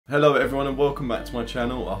Hello everyone and welcome back to my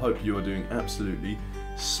channel. I hope you are doing absolutely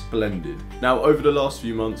splendid. Now, over the last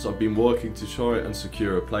few months I've been working to try and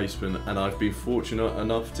secure a placement, and I've been fortunate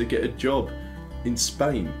enough to get a job in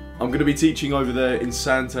Spain. I'm going to be teaching over there in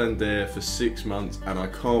Santander for 6 months and I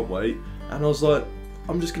can't wait. And I was like,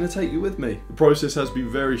 I'm just going to take you with me. The process has been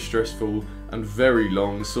very stressful and very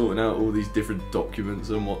long, sorting out all these different documents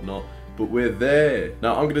and whatnot. But we're there.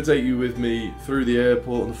 Now I'm going to take you with me through the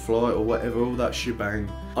airport on the flight or whatever, all that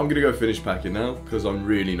shebang. I'm going to go finish packing now because I'm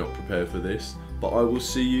really not prepared for this. But I will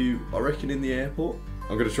see you, I reckon, in the airport.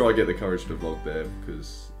 I'm going to try and get the courage to vlog there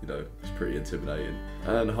because, you know, it's pretty intimidating.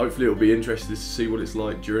 And hopefully it'll be interesting to see what it's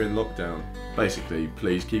like during lockdown. Basically,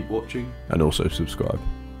 please keep watching and also subscribe.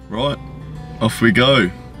 Right, off we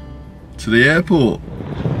go to the airport.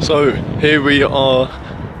 So here we are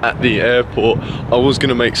at the airport. I was going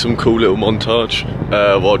to make some cool little montage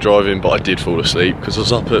while driving, but I did fall asleep because I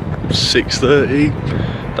was up at 6:30.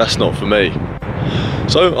 That's not for me.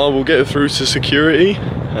 So I will get through to security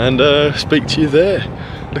and speak to you there.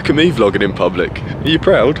 Look at me vlogging in public. Are you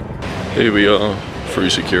proud? Here we are through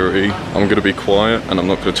security. I'm going to be quiet and I'm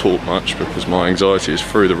not going to talk much because my anxiety is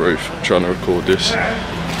through the roof trying to record this.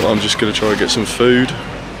 But I'm just going to try and get some food,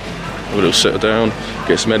 have a little sit down,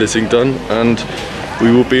 get some editing done, and we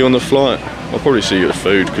will be on the flight. I'll probably see you at the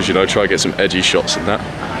food because, you know, try and get some edgy shots and that.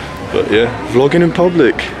 But yeah, vlogging in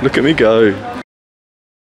public. Look at me go.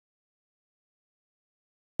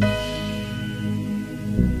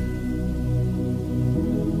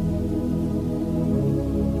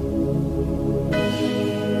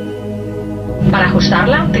 Para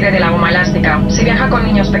ajustarla, tire de la goma elástica. Si viaja con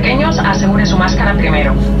niños pequeños, asegure su máscara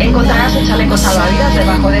primero. Encontrarás un chaleco salvavidas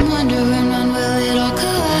debajo de...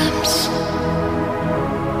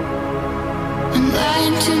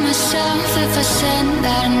 To myself if I said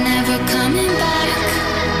that I'm never coming back.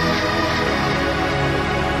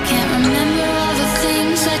 Can't remember all the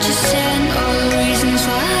things that you said, all the reasons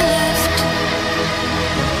why I left.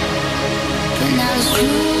 But now it's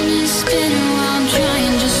grown and spinning while I'm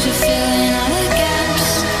trying just to fill in all the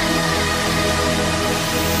gaps.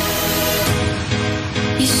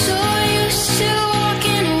 You're so used to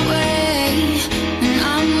walking away, and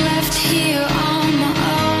I'm left here on my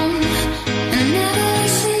own. And I never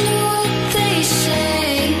listen to what they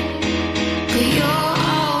say, but you're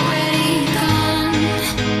already gone.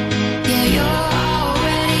 Yeah, you're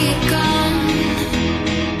already gone.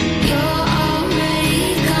 You're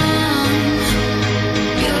already gone.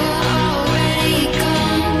 You're already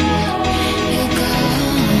gone. You're gone.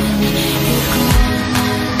 You're gone.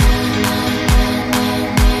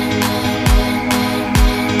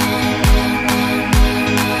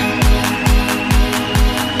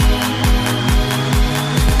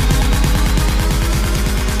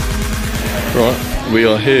 Right, we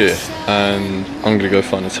are here and I'm gonna go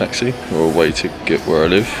find a taxi or a way to get where I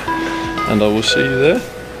live, and I will see you there.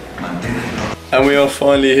 And we are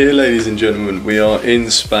finally here, ladies and gentlemen. We are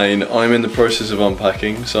in Spain. I'm in the process of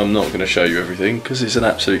unpacking, so I'm not going to show you everything because it's an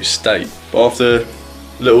absolute state. But after a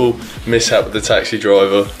little mishap with the taxi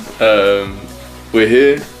driver, we're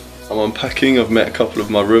here. I'm unpacking. I've met a couple of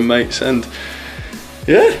my roommates and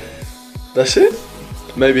yeah, that's it.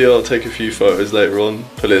 Maybe I'll take a few photos later on,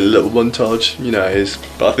 put in a little montage, you know how it is.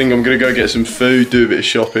 But I think I'm gonna go get some food, do a bit of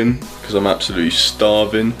shopping, because I'm absolutely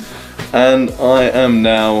starving. And I am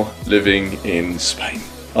now living in Spain.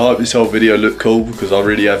 I hope this whole video looked cool, because I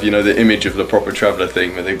really have, you know, the image of the proper traveller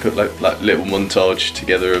thing, where they put like little montage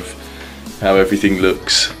together of how everything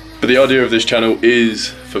looks. But the idea of this channel is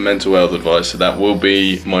for mental health advice, so that will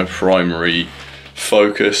be my primary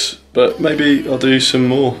focus. But maybe I'll do some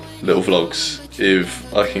more little vlogs if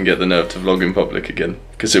I can get the nerve to vlog in public again,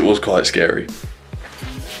 because it was quite scary.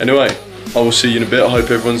 Anyway, I will see you in a bit. I hope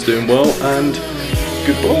everyone's doing well, and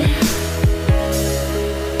goodbye.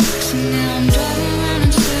 So now I'm driving around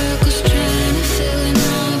in circles trying to fill in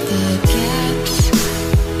all the gaps.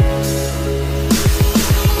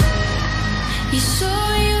 You're so